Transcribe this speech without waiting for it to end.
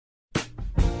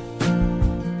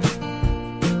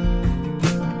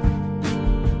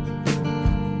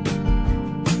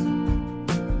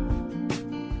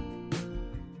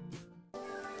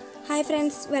Hi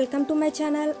friends, welcome to my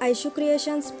channel Aishu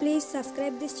Creations. Please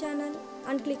subscribe this channel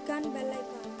and click on bell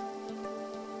icon.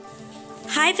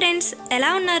 Hi friends, ఎలా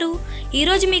ఉన్నారు?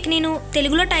 ఈరోజు మీకు నేను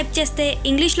తెలుగులో type చేస్తే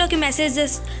ఇంగ్లీష్లోకి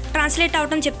మెసేజెస్ ట్రాన్స్లేట్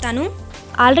అవటం చెప్తాను.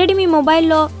 ఆల్రెడీ మీ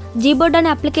మొబైల్లో జీబోర్డ్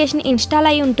అనే అప్లికేషన్ ఇన్స్టాల్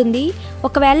అయి ఉంటుంది.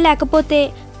 ఒకవేళ లేకపోతే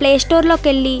ప్లే స్టోర్లోకి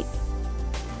వెళ్ళి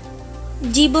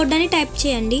జీబోర్డ్ అని టైప్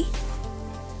చేయండి.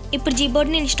 ఇప్పుడు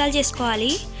జీబోర్డ్ని ఇన్స్టాల్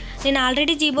చేసుకోవాలి. నేను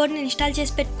ఆల్రెడీ జీబోర్డ్ని ఇన్స్టాల్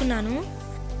చేసి పెట్టుకున్నాను.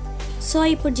 సో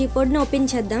ఇప్పుడు జీబోర్డ్ని ఓపెన్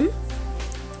చేద్దాం.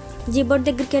 జీబోర్డ్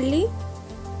దగ్గరికి వెళ్ళి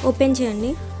ఓపెన్ చేయండి.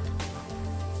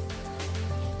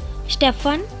 స్టెప్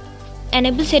 1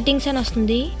 ఎనేబుల్ సెట్టింగ్స్ అని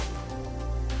వస్తుంది.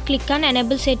 Click on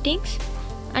enable settings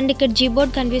and ఇక్కడ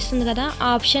జీబోర్డ్ కనిపిస్తుంది కదా, ఆ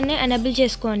ఆప్షన్ని ఎనేబుల్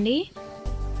చేసుకోండి.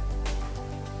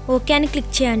 ఓకే అని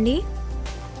క్లిక్ చేయండి.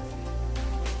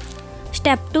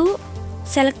 స్టెప్ 2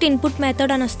 సెలెక్ట్ ఇన్పుట్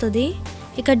మెథడ్ అని వస్తుంది.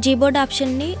 ఇక్కడ జీబోర్డ్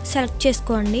ఆప్షన్ని సెలెక్ట్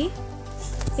చేసుకోండి.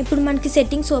 ఇప్పుడు మనకి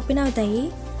సెట్టింగ్స్ ఓపెన్ అవుతాయి.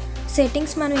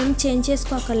 సెట్టింగ్స్ మనం ఏం చేంజ్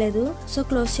చేసుకోకర్లేదు, సో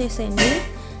క్లోజ్ చేసేయండి.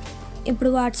 ఇప్పుడు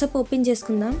వాట్సాప్ ఓపెన్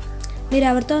చేసుకుందాం. మీరు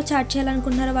ఎవరితో చాట్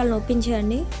చేయాలనుకుంటున్నారో వాళ్ళని ఓపెన్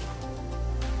చేయండి.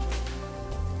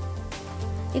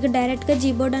 ఇక్కడ డైరెక్ట్గా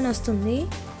జీబోర్డ్ అని వస్తుంది.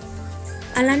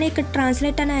 అలానే ఇక్కడ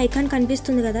ట్రాన్స్లేట్ అనే ఐకాన్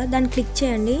కనిపిస్తుంది కదా, దాన్ని క్లిక్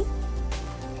చేయండి.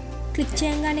 క్లిక్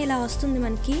చేయగానే ఇలా వస్తుంది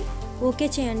మనకి. ఓకే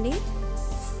చేయండి.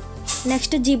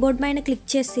 నెక్స్ట్ జీబోర్డ్ పైన క్లిక్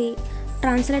చేసి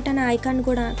ట్రాన్స్లేట్ అనే ఐకాన్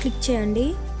కూడా క్లిక్ చేయండి.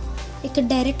 ఇక్కడ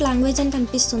డైరెక్ట్ లాంగ్వేజ్ అని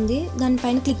కనిపిస్తుంది,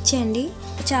 దానిపైన క్లిక్ చేయండి.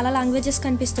 చాలా లాంగ్వేజెస్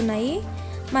కనిపిస్తున్నాయి.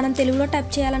 మనం తెలుగులో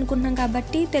టైప్ చేయాలనుకుంటున్నాం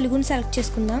కాబట్టి తెలుగుని సెలెక్ట్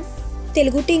చేసుకుందాం.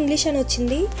 తెలుగు టు ఇంగ్లీష్ అని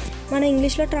వచ్చింది. మనం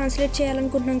ఇంగ్లీష్లో ట్రాన్స్లేట్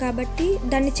చేయాలనుకుంటున్నాం కాబట్టి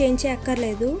దాన్ని చేంజ్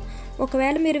చేయక్కర్లేదు.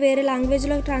 ఒకవేళ మీరు వేరే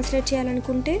లాంగ్వేజ్లో ట్రాన్స్లేట్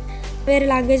చేయాలనుకుంటే వేరే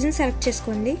లాంగ్వేజ్ని సెలెక్ట్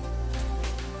చేసుకోండి.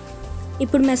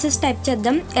 ఇప్పుడు మెసేజ్ టైప్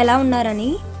చేద్దాం, ఎలా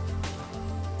ఉన్నారని.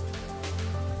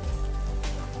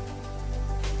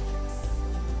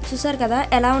 చూసారు కదా,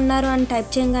 ఎలా ఉన్నారు అని టైప్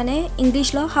చేయగానే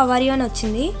ఇంగ్లీష్లో హౌ ఆర్ యూ అని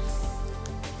వచ్చింది.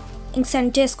 ఇంక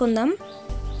సెండ్ చేసుకుందాం.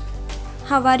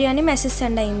 హౌ ఆర్ యూ అని మెసేజ్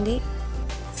సెండ్ అయింది.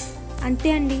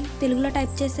 అంతే అండి, తెలుగులో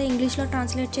టైప్ చేస్తే ఇంగ్లీష్లో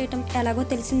ట్రాన్స్లేట్ చేయటం ఎలాగో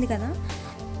తెలిసింది కదా.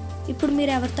 ఇప్పుడు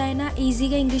మీరు ఎవరితో అయినా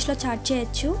ఈజీగా ఇంగ్లీష్లో చాట్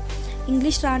చేయొచ్చు.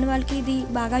 ఇంగ్లీష్ రాని వాళ్ళకి ఇది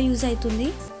బాగా యూజ్ అవుతుంది.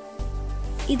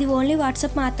 ఇది ఓన్లీ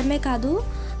వాట్సాప్ మాత్రమే కాదు,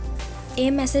 ఏ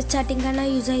మెసేజ్ చాటింగ్ అయినా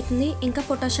యూజ్ అవుతుంది. ఇంకా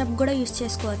ఫోటోషాప్ కూడా యూజ్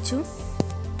చేసుకోవచ్చు.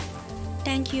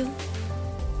 Thank you.